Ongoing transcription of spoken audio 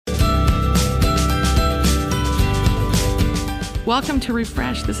Welcome to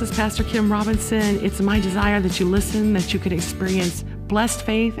Refresh. This is Pastor Kim Robinson. It's my desire that you listen, that you could experience blessed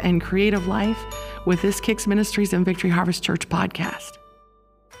faith and creative life with this Kicks Ministries and Victory Harvest Church podcast.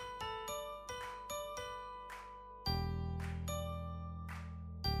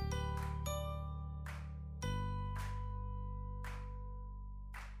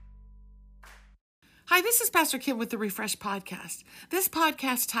 Hi, this is Pastor Kim with the Refresh podcast. This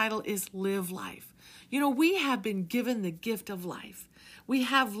podcast title is Live Life. You know, we have been given the gift of life. We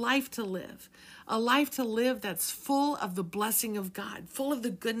have life to live, a life to live that's full of the blessing of God, full of the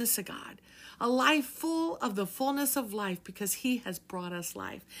goodness of God, a life full of the fullness of life because He has brought us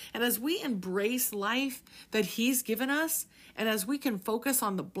life. And as we embrace life that He's given us, and as we can focus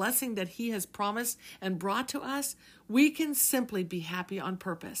on the blessing that He has promised and brought to us, we can simply be happy on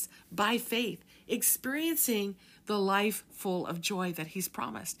purpose, by faith, experiencing the life full of joy that He's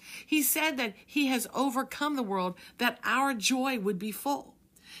promised. He said that He has overcome the world, that our joy would be full.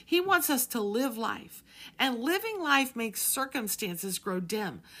 He wants us to live life, and living life makes circumstances grow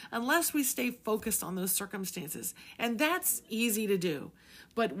dim unless we stay focused on those circumstances. And that's easy to do.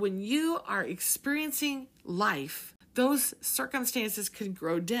 But when you are experiencing life, those circumstances can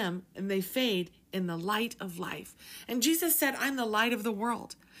grow dim and they fade in the light of life. And Jesus said, I'm the light of the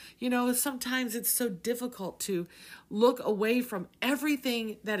world. You know, sometimes it's so difficult to look away from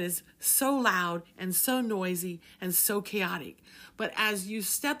everything that is so loud and so noisy and so chaotic. But as you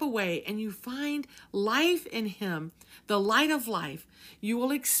step away and you find life in Him, the light of life, you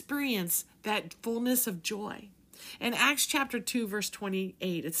will experience that fullness of joy. In Acts chapter 2, verse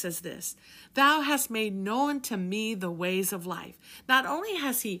 28, it says this, Thou hast made known to me the ways of life. Not only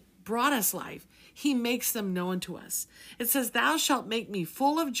has He brought us life, He makes them known to us. It says, Thou shalt make me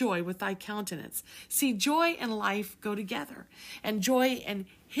full of joy with thy countenance. See, joy and life go together. And joy and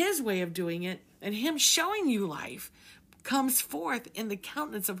His way of doing it, and Him showing you life, comes forth in the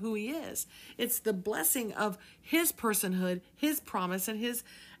countenance of who He is. It's the blessing of His personhood, His promise, and His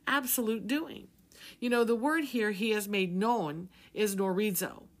absolute doing. You know, the word here, He has made known, is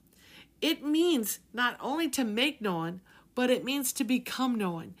norizo. It means not only to make known, but it means to become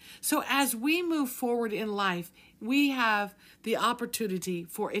known. So as we move forward in life, we have the opportunity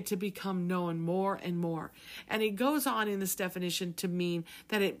for it to become known more and more. And it goes on in this definition to mean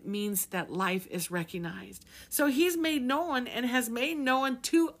that it means that life is recognized. So He's made known and has made known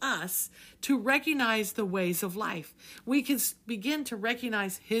to us to recognize the ways of life. We can begin to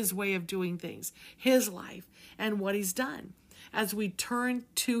recognize His way of doing things, His life, and what He's done as we turn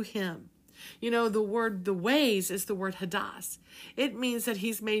to Him. You know, the word, the ways, is the word hadas. It means that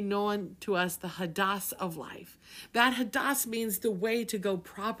He's made known to us the hadas of life. That hadas means the way to go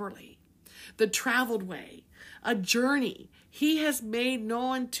properly, the traveled way, a journey. He has made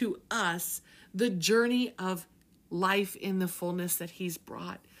known to us the journey of life in the fullness that He's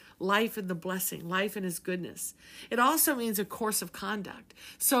brought, life in the blessing, life in His goodness. It also means a course of conduct.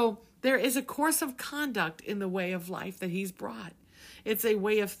 So there is a course of conduct in the way of life that He's brought. It's a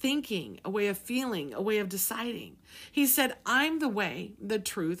way of thinking, a way of feeling, a way of deciding. He said, I'm the way, the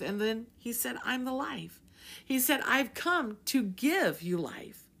truth, and then He said, I'm the life. He said, I've come to give you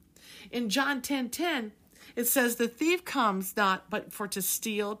life. In John 10:10, it says, the thief comes not but for to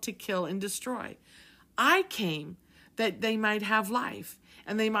steal, to kill, and destroy. I came that they might have life,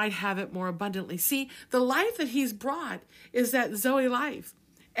 and they might have it more abundantly. See, the life that He's brought is that Zoe life.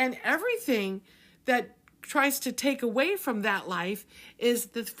 And everything that tries to take away from that life is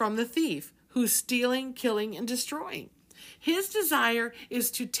from the thief who's stealing, killing, and destroying. His desire is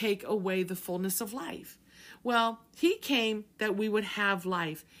to take away the fullness of life. Well, He came that we would have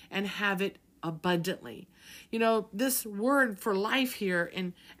life and have it abundantly. You know, this word for life here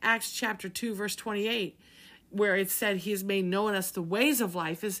in Acts chapter 2, verse 28, where it said He has made known us the ways of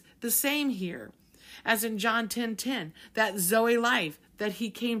life, is the same here as in John 10:10, that Zoe life, that He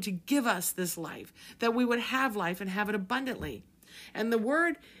came to give us this life, that we would have life and have it abundantly. And the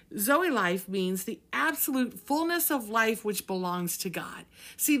word Zoe life means the absolute fullness of life which belongs to God.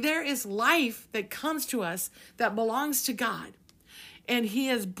 See, there is life that comes to us that belongs to God. And He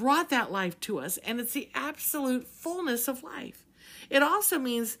has brought that life to us, and it's the absolute fullness of life. It also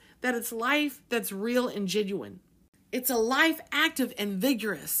means that it's life that's real and genuine. It's a life active and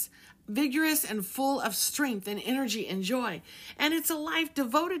vigorous and full of strength and energy and joy. And it's a life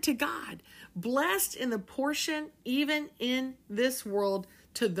devoted to God, blessed in the portion, even in this world,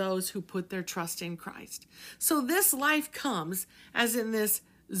 to those who put their trust in Christ. So this life comes as in this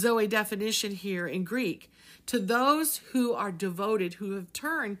Zoe definition here in Greek. To those who are devoted, who have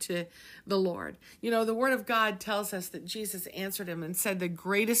turned to the Lord. You know, the Word of God tells us that Jesus answered him and said the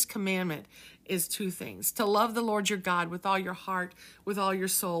greatest commandment is two things: to love the Lord your God with all your heart, with all your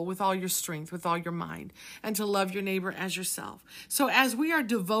soul, with all your strength, with all your mind, and to love your neighbor as yourself. So as we are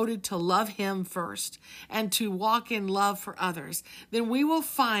devoted to love him first and to walk in love for others, then we will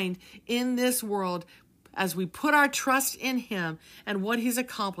find in this world, as we put our trust in him and what he's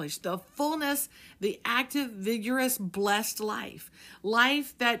accomplished, the fullness, the active, vigorous, blessed life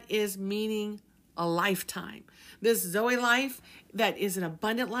that is meaning a lifetime. This Zoe life that is an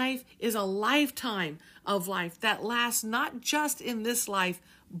abundant life is a lifetime of life that lasts not just in this life,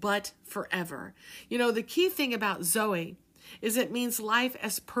 but forever. You know, the key thing about Zoe is it means life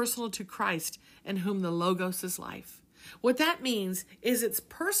as personal to Christ, in whom the Logos is life. What that means is it's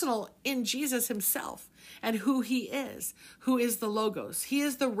personal in Jesus himself and who he is, who is the Logos. He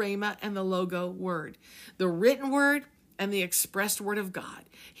is the Rhema and the Logo word, the written word and the expressed word of God.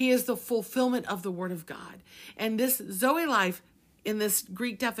 He is the fulfillment of the word of God. And this Zoe life in this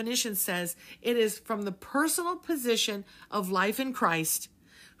Greek definition says it is from the personal position of life in Christ,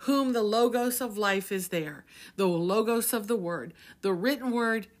 whom the Logos of life is there, the Logos of the word, the written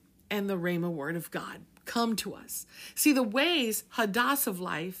word and the Rhema word of God come to us. See, the ways, Hadass of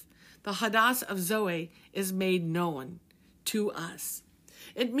life, the Hadass of Zoe is made known to us.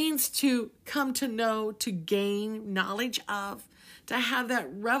 It means to come to know, to gain knowledge of, to have that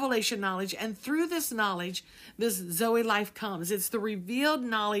revelation knowledge. And through this knowledge, this Zoe life comes. It's the revealed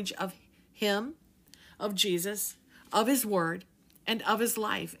knowledge of him, of Jesus, of his word, and of his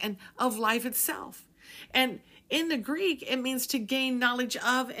life, and of life itself. And in the Greek, it means to gain knowledge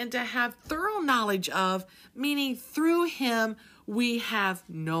of and to have thorough knowledge of, meaning through him we have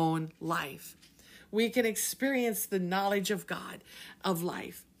known life. We can experience the knowledge of God, of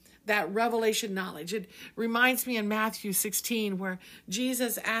life, that revelation knowledge. It reminds me in Matthew 16 where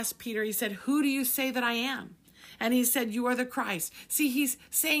Jesus asked Peter, he said, "Who do you say that I am?" And he said, "You are the Christ." See, he's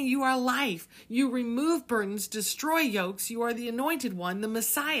saying you are life. You remove burdens, destroy yokes. You are the anointed one, the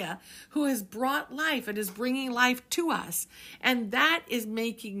Messiah, who has brought life and is bringing life to us. And that is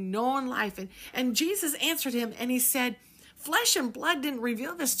making known life. And Jesus answered him and he said, "Flesh and blood didn't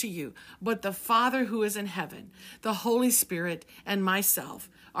reveal this to you, but the Father who is in heaven, the Holy Spirit and myself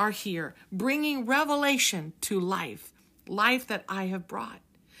are here, bringing revelation to life, life that I have brought."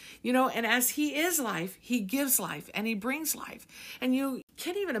 You know, and as he is life, he gives life and he brings life. And you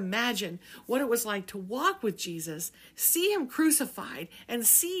can't even imagine what it was like to walk with Jesus, see him crucified, and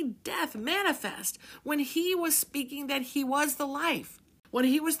see death manifest when he was speaking that he was the life, when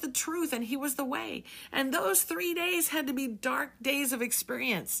he was the truth and he was the way. And those 3 days had to be dark days of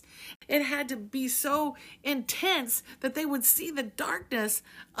experience. It had to be so intense that they would see the darkness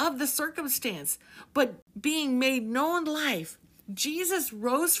of the circumstance. But being made known life, Jesus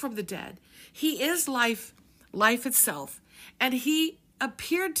rose from the dead. He is life, life itself. And he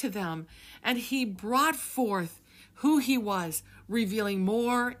appeared to them and he brought forth who he was, revealing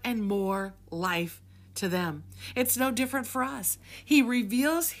more and more life to them. It's no different for us. He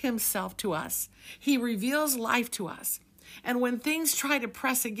reveals himself to us. He reveals life to us. And when things try to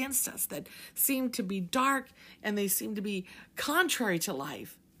press against us that seem to be dark and they seem to be contrary to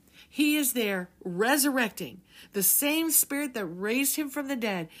life, he is there resurrecting. The same spirit that raised him from the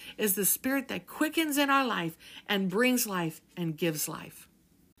dead is the spirit that quickens in our life and brings life and gives life.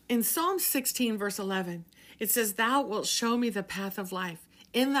 In Psalm 16, verse 11, it says, "Thou wilt show me the path of life.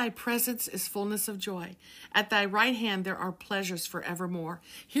 In thy presence is fullness of joy. At thy right hand there are pleasures forevermore."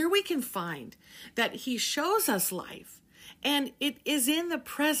 Here we can find that he shows us life, and it is in the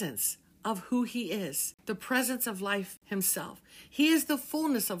presence of who he is, the presence of life himself. He is the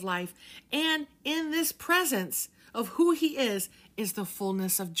fullness of life, and in this presence of who he is the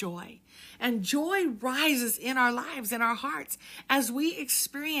fullness of joy. And joy rises in our lives, in our hearts, as we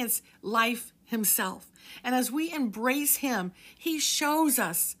experience life himself. And as we embrace him, he shows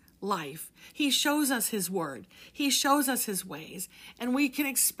us life. He shows us his word. He shows us his ways. And we can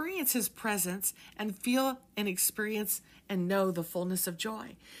experience his presence and feel and experience and know the fullness of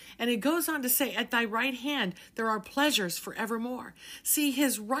joy. And it goes on to say, "At thy right hand there are pleasures forevermore." See,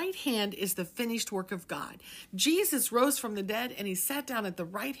 his right hand is the finished work of God. Jesus rose from the dead and he sat down at the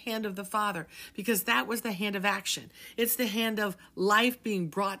right hand of the Father because that was the hand of action. It's the hand of life being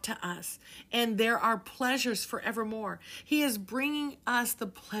brought to us. And there are pleasures forevermore. He is bringing us the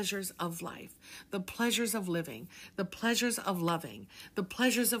pleasures of life, the pleasures of living, the pleasures of loving, the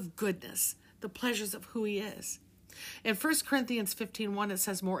pleasures of goodness, the pleasures of who he is. In 1 Corinthians 15:1, it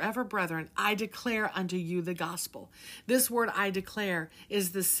says, "Moreover, brethren, I declare unto you the gospel." This word "I declare"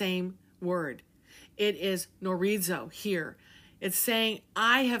 is the same word. It is norizo here. It's saying,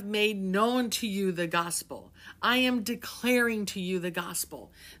 I have made known to you the gospel. I am declaring to you the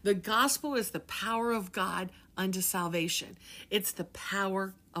gospel. The gospel is the power of God unto salvation. It's the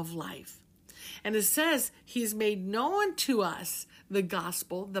power of life. And it says he's made known to us the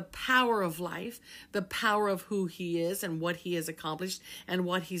gospel, the power of life, the power of who he is and what he has accomplished and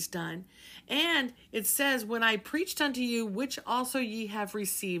what he's done. And it says, when I preached unto you, which also ye have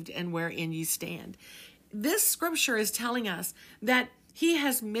received and wherein ye stand. This scripture is telling us that he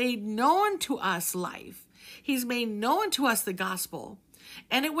has made known to us life. He's made known to us the gospel,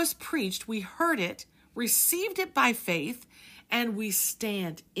 and it was preached. We heard it, received it by faith, and we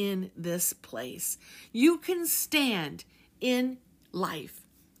stand in this place. You can stand in life,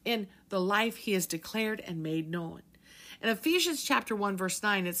 in the life he has declared and made known. In Ephesians chapter 1, verse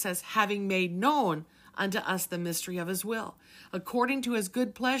 9, it says, having made known unto us the mystery of his will, according to his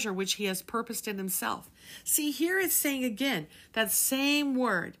good pleasure, which he has purposed in himself. See, here it's saying again, that same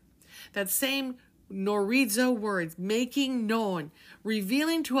word, that same norizo word, making known,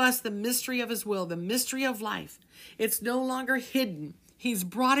 revealing to us the mystery of his will, the mystery of life. It's no longer hidden. He's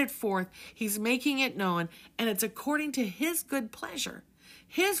brought it forth. He's making it known, and it's according to his good pleasure,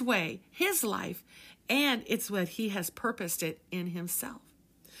 his way, his life, and it's what he has purposed it in himself.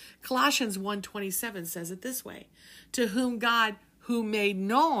 Colossians 1:27 says it this way, to whom God, who made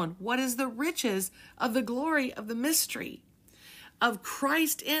known what is the riches of the glory of the mystery of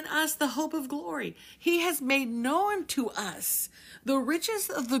Christ in us, the hope of glory. He has made known to us the riches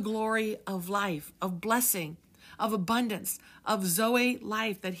of the glory of life, of blessing, of abundance, of Zoe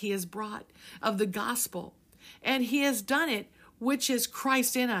life that he has brought, of the gospel. And he has done it, which is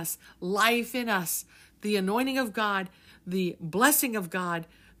Christ in us, life in us, the anointing of God, the blessing of God,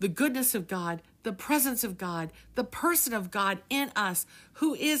 the goodness of God, the presence of God, the person of God in us,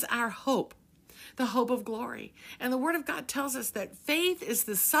 who is our hope, the hope of glory. And the word of God tells us that faith is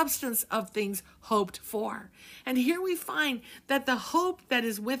the substance of things hoped for. And here we find that the hope that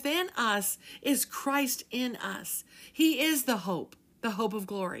is within us is Christ in us. He is the hope of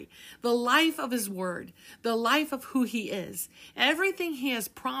glory, the life of his word, the life of who he is. Everything he has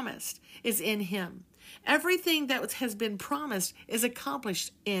promised is in him. Everything that has been promised is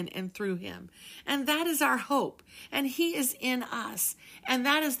accomplished in and through him. And that is our hope. And he is in us. And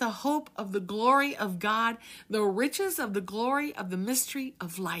that is the hope of the glory of God, the riches of the glory of the mystery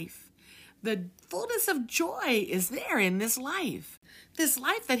of life. The fullness of joy is there in this life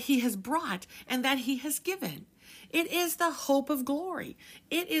that he has brought and that he has given. It is the hope of glory.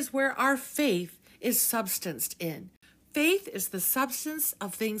 It is where our faith is substanced in. Faith is the substance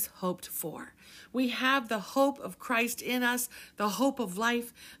of things hoped for. We have the hope of Christ in us, the hope of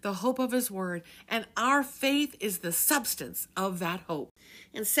life, the hope of his word, and our faith is the substance of that hope.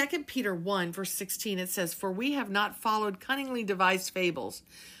 In 2 Peter 1, verse 16, it says, for we have not followed cunningly devised fables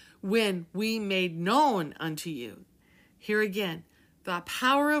when we made known unto you. Here again, the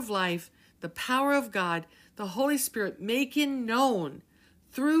power of life, the power of God, the Holy Spirit making known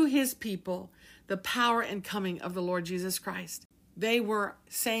through his people the power and coming of the Lord Jesus Christ. They were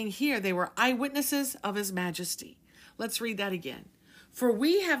saying here, they were eyewitnesses of his majesty. Let's read that again. For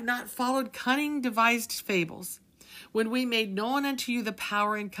we have not followed cunning devised fables when we made known unto you the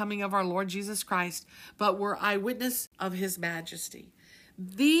power and coming of our Lord Jesus Christ, but were eyewitness of his majesty.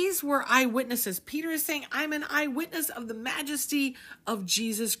 These were eyewitnesses. Peter is saying, I'm an eyewitness of the majesty of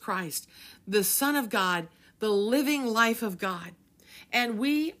Jesus Christ, the Son of God, the living life of God. And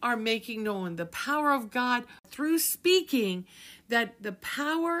we are making known the power of God through speaking, that the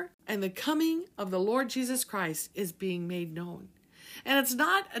power and the coming of the Lord Jesus Christ is being made known. And it's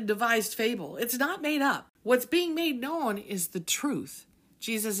not a devised fable. It's not made up. What's being made known is the truth.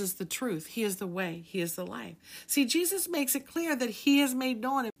 Jesus is the truth. He is the way. He is the life. See, Jesus makes it clear that he has made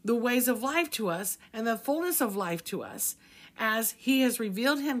known the ways of life to us and the fullness of life to us as he has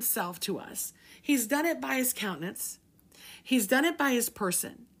revealed himself to us. He's done it by his countenance. He's done it by his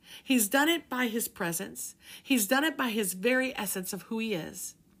person. He's done it by his presence. He's done it by his very essence of who he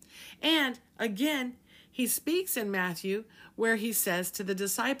is. And again, he speaks in Matthew where he says to the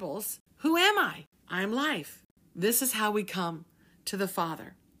disciples, who am I? I am life. This is how we come to the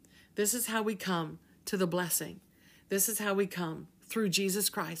Father. This is how we come to the blessing. This is how we come through Jesus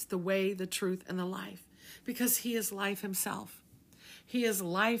Christ, the way, the truth, and the life, because he is life himself. He is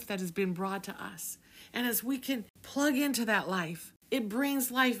life that has been brought to us. And as we can plug into that life, it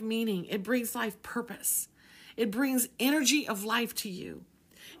brings life meaning. It brings life purpose. It brings energy of life to you.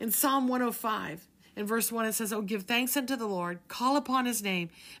 In Psalm 105, In verse 1, it says, "Oh, give thanks unto the Lord, call upon his name,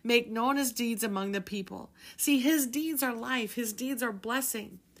 make known his deeds among the people." See, his deeds are life. His deeds are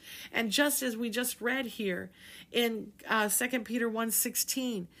blessing. And just as we just read here in 2 Peter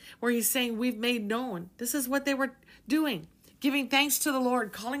 1:16, where he's saying we've made known, this is what they were doing. Giving thanks to the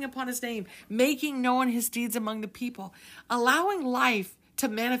Lord, calling upon his name, making known his deeds among the people, allowing life to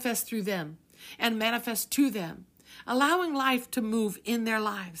manifest through them and manifest to them, allowing life to move in their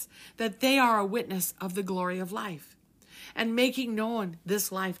lives, that they are a witness of the glory of life, and making known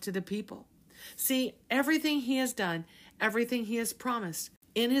this life to the people. See, everything he has done, everything he has promised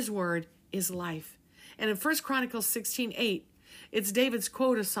in his word is life. And in 1 Chronicles 16:8, it's David's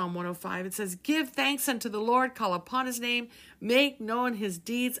quote of Psalm 105. It says, "Give thanks unto the Lord, call upon his name, make known his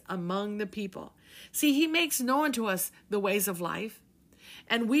deeds among the people." See, he makes known to us the ways of life,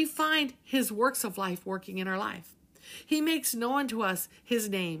 and we find his works of life working in our life. He makes known to us his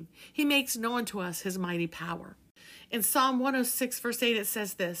name. He makes known to us his mighty power. In Psalm 106, verse 8, it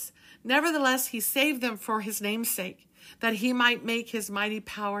says this, "Nevertheless, he saved them for his name's sake, that he might make his mighty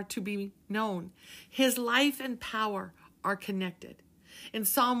power to be known." His life and power are connected. In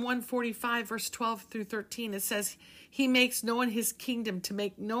Psalm 145, verse 12 through 13, it says, "He makes known his kingdom, to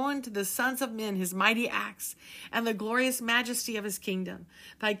make known to the sons of men his mighty acts and the glorious majesty of his kingdom.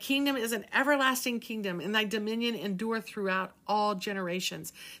 Thy kingdom is an everlasting kingdom, and thy dominion endureth throughout all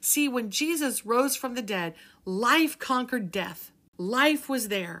generations." See, when Jesus rose from the dead, life conquered death. Life was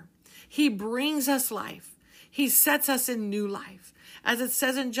there. He brings us life. He sets us in new life. As it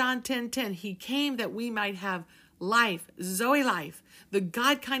says in John 10:10, he came that we might have life, Zoe life, the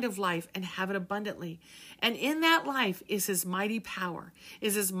God kind of life, and have it abundantly. And in that life is his mighty power,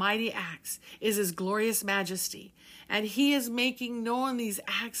 is his mighty acts, is his glorious majesty. And he is making known these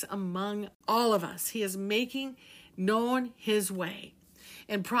acts among all of us. He is making known his way.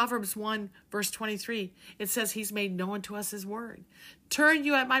 In Proverbs 1, verse 23, it says he's made known to us his word. "Turn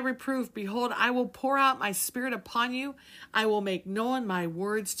you at my reproof. Behold, I will pour out my spirit upon you. I will make known my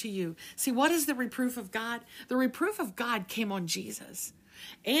words to you." See, what is the reproof of God? The reproof of God came on Jesus.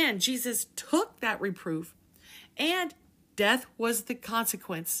 And Jesus took that reproof, and death was the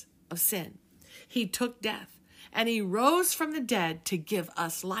consequence of sin. He took death, and he rose from the dead to give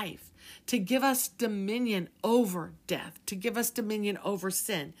us life, to give us dominion over death, to give us dominion over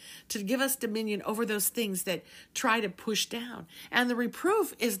sin, to give us dominion over those things that try to push down. And the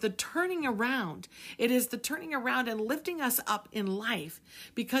reproof is the turning around. It is the turning around and lifting us up in life,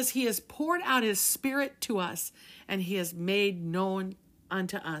 because he has poured out his spirit to us, and he has made known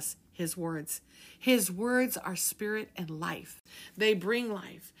unto us his words. His words are spirit and life. They bring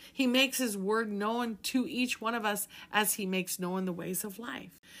life. He makes his word known to each one of us as he makes known the ways of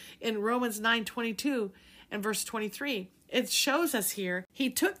life. In Romans 9:22 and verse 23, it shows us here, he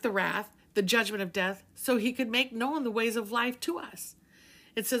took the wrath, the judgment of death, so he could make known the ways of life to us.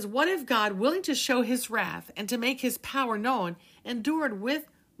 It says, "What if God, willing to show his wrath and to make his power known, endured with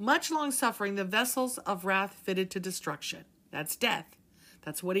much long suffering the vessels of wrath fitted to destruction?" That's death.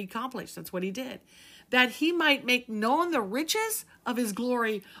 That's what he accomplished. That's what he did. "That he might make known the riches of his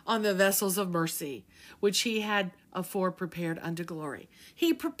glory on the vessels of mercy, which he had afore prepared unto glory."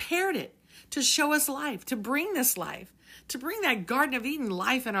 He prepared it to show us life, to bring this life, to bring that Garden of Eden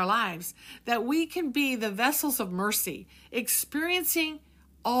life in our lives, that we can be the vessels of mercy, experiencing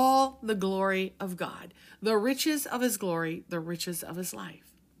all the glory of God, the riches of his glory, the riches of his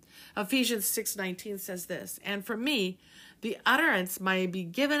life. Ephesians 6:19 says this, "And for me, the utterance may be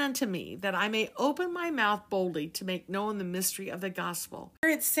given unto me, that I may open my mouth boldly to make known the mystery of the gospel."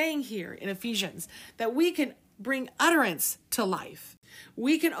 It's saying here in Ephesians that we can bring utterance to life.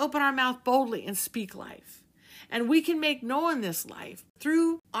 We can open our mouth boldly and speak life. And we can make known this life.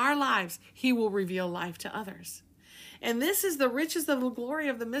 Through our lives, he will reveal life to others. And this is the riches of the glory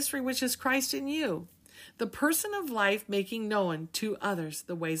of the mystery, which is Christ in you, the person of life, making known to others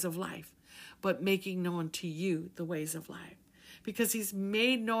the ways of life, but making known to you the ways of life, because he's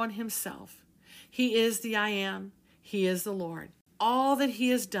made known himself. He is the I am. He is the Lord. All that he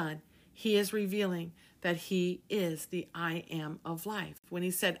has done, he is revealing that he is the I am of life. When he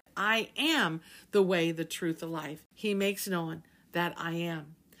said, "I am the way, the truth, the life," he makes known that I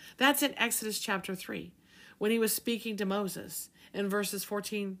am. That's in Exodus chapter 3, when he was speaking to Moses in verses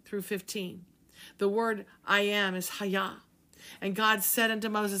 14 through 15. The word I am is Hayah. And God said unto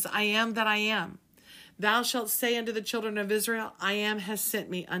Moses, "I am that I am. Thou shalt say unto the children of Israel, I am has sent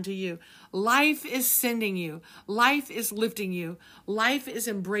me unto you." Life is sending you. Life is lifting you. Life is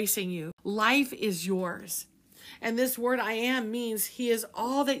embracing you. Life is yours. And this word I am means he is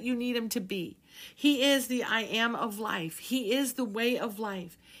all that you need him to be. He is the I am of life. He is the way of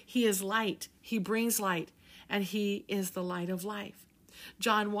life. He is light. He brings light, and he is the light of life.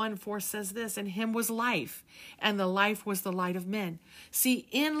 John 1:4 says this, "In him was life, and the life was the light of men." See,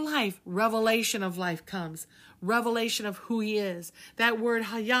 in life, revelation of life comes. Revelation of who he is. That word,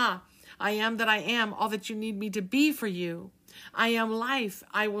 Hayah, I am that I am, all that you need me to be for you. I am life.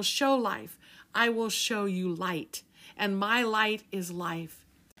 I will show life. I will show you light. And my light is life.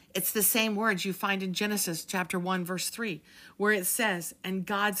 It's the same words you find in Genesis chapter 1, verse 3, where it says, "And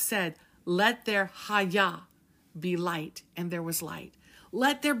God said, let there Hayah be light, and there was light."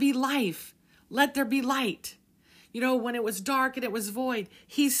 Let there be life. Let there be light. You know, when it was dark and it was void,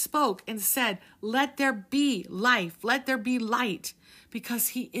 he spoke and said, let there be life. Let there be light, because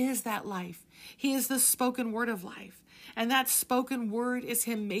he is that life. He is the spoken word of life. And that spoken word is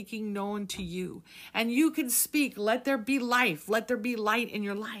him making known to you. And you can speak, let there be life. Let there be light in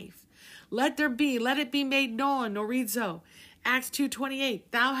your life. Let there be, let it be made known, Norizo. Acts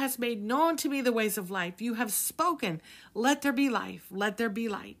 2:28, "Thou hast made known to me the ways of life. You have spoken, let there be life. Let there be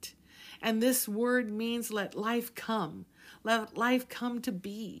light." And this word means let life come. Let life come to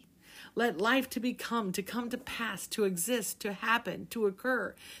be. Let life to become, to come to pass, to exist, to happen, to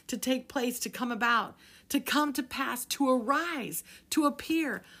occur, to take place, to come about, to come to pass, to arise, to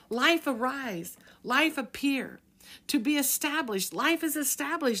appear. Life arise, life appear. To be established, life is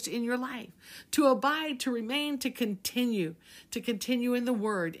established in your life. To abide, to remain, to continue in the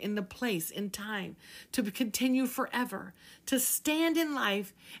word, in the place, in time, to continue forever, to stand in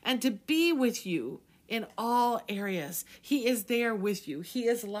life and to be with you in all areas. He is there with you. He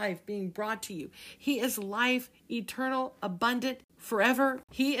is life being brought to you. He is life, eternal, abundant, forever.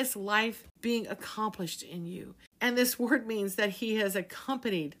 He is life being accomplished in you. And this word means that he has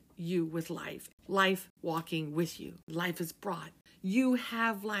accompanied you with life. Life walking with you. Life is brought. You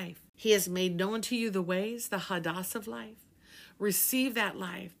have life. He has made known to you the ways, the hadas of life. Receive that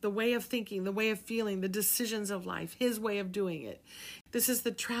life, the way of thinking, the way of feeling, the decisions of life, his way of doing it. This is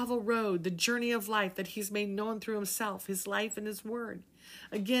the travel road, the journey of life that he's made known through himself, his life and his word.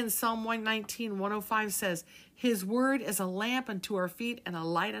 Again, Psalm 119:105 says, "His word is a lamp unto our feet and a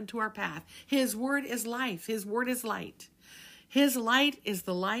light unto our path." His word is life. His word is light. His light is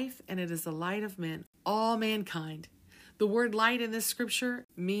the life, and it is the light of men, all mankind. The word light in this scripture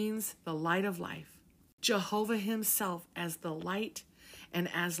means the light of life. Jehovah himself as the light and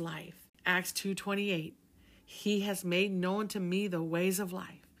as life. Acts 2:28, "He has made known to me the ways of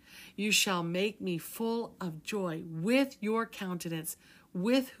life. You shall make me full of joy with your countenance,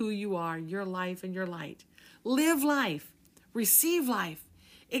 with who you are, your life and your light." Live life, receive life,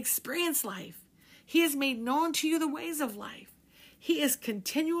 experience life. He has made known to you the ways of life. He is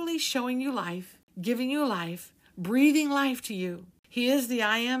continually showing you life, giving you life, breathing life to you. He is the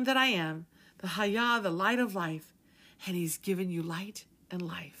I am that I am, the Hayah, the light of life, and he's given you light and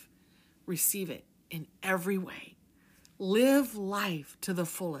life. Receive it in every way. Live life to the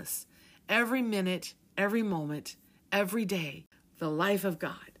fullest, every minute, every moment, every day, the life of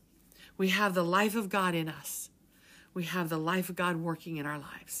God. We have the life of God in us. We have the life of God working in our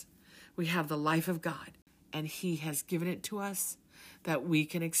lives. We have the life of God, and he has given it to us that we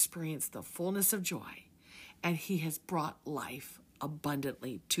can experience the fullness of joy, and he has brought life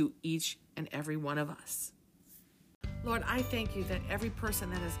abundantly to each and every one of us. Lord, I thank you that every person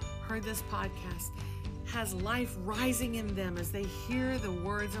that has heard this podcast has life rising in them as they hear the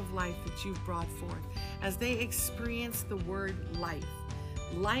words of life that you've brought forth, as they experience the word life,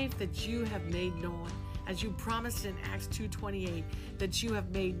 life that you have made known, as you promised in Acts 2:28, that you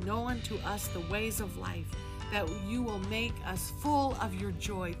have made known to us the ways of life, that you will make us full of your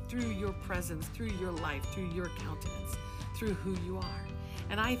joy through your presence, through your life, through your countenance, through who you are.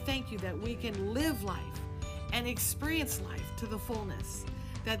 And I thank you that we can live life and experience life to the fullness,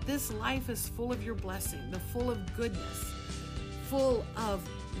 that this life is full of your blessing, the full of goodness, full of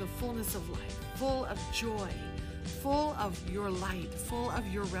the fullness of life, full of joy, full of your light, full of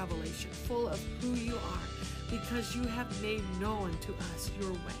your revelation, full of who you are, because you have made known to us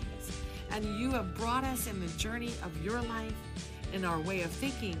your ways. And you have brought us in the journey of your life, in our way of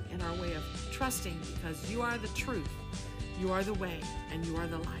thinking, in our way of trusting, because you are the truth, you are the way, and you are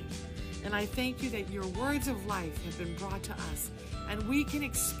the life. And I thank you that your words of life have been brought to us, and we can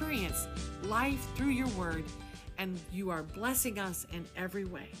experience life through your word, and you are blessing us in every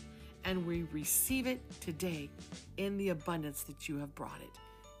way. And we receive it today in the abundance that you have brought it.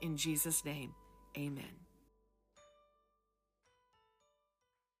 In Jesus' name, amen.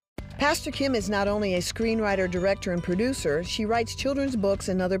 Pastor Kim is not only a screenwriter, director, and producer, she writes children's books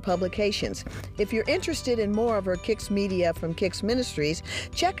and other publications. If you're interested in more of her Kicks Media from Kicks Ministries,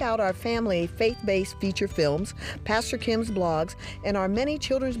 check out our family faith-based feature films, Pastor Kim's blogs, and our many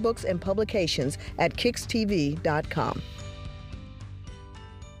children's books and publications at kickstv.com.